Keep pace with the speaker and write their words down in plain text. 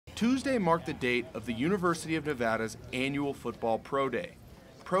Tuesday marked the date of the University of Nevada's annual Football Pro Day.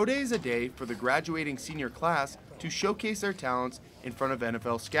 Pro Day is a day for the graduating senior class to showcase their talents in front of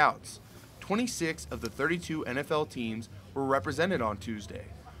NFL scouts. 26 of the 32 NFL teams were represented on Tuesday.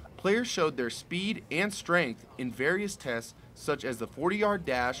 Players showed their speed and strength in various tests such as the 40-yard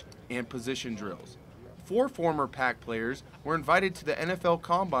dash and position drills. 4 former Pac players were invited to the NFL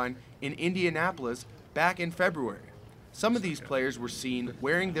Combine in Indianapolis back in February. Some of these players were seen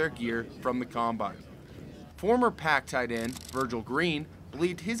wearing their gear from the Combine. Former Pac tight end Virgil Green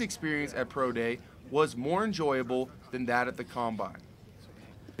believed his experience at Pro Day was more enjoyable than that at the Combine.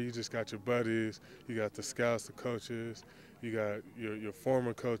 You just got your buddies, you got the scouts, the coaches, you got your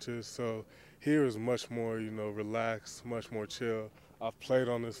former coaches. So here is much more, relaxed, much more chill. I've played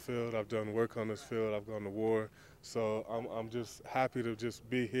on this field, I've done work on this field, I've gone to war. So I'm just happy to just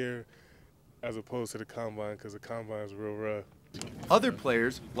be here as opposed to the Combine, because the Combine is real rough. Other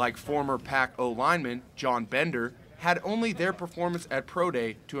players, like former Pac O-lineman John Bender, had only their performance at Pro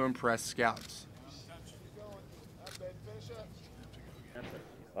Day to impress scouts.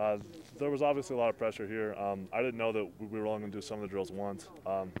 There was obviously a lot of pressure here. I didn't know that we were only going to do some of the drills once,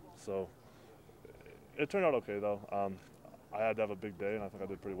 so it turned out okay though. I had to have a big day, and I think I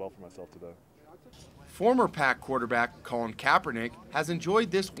did pretty well for myself today. Former Pac quarterback Colin Kaepernick has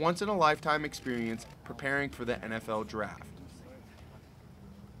enjoyed this once-in-a-lifetime experience preparing for the NFL draft.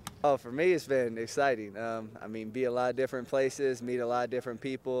 Oh, for me, it's been exciting. Be a lot of different places, meet a lot of different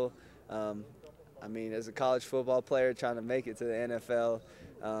people. As a college football player trying to make it to the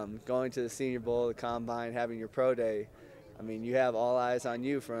NFL, going to the Senior Bowl, the Combine, having your Pro Day, you have all eyes on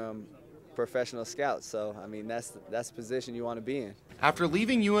you from professional scouts. So, that's the position you want to be in. After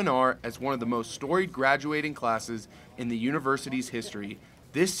leaving UNR as one of the most storied graduating classes in the university's history,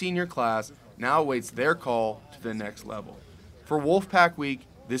 this senior class now awaits their call to the next level. For Wolfpack Week,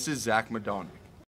 this is Zack Madonick.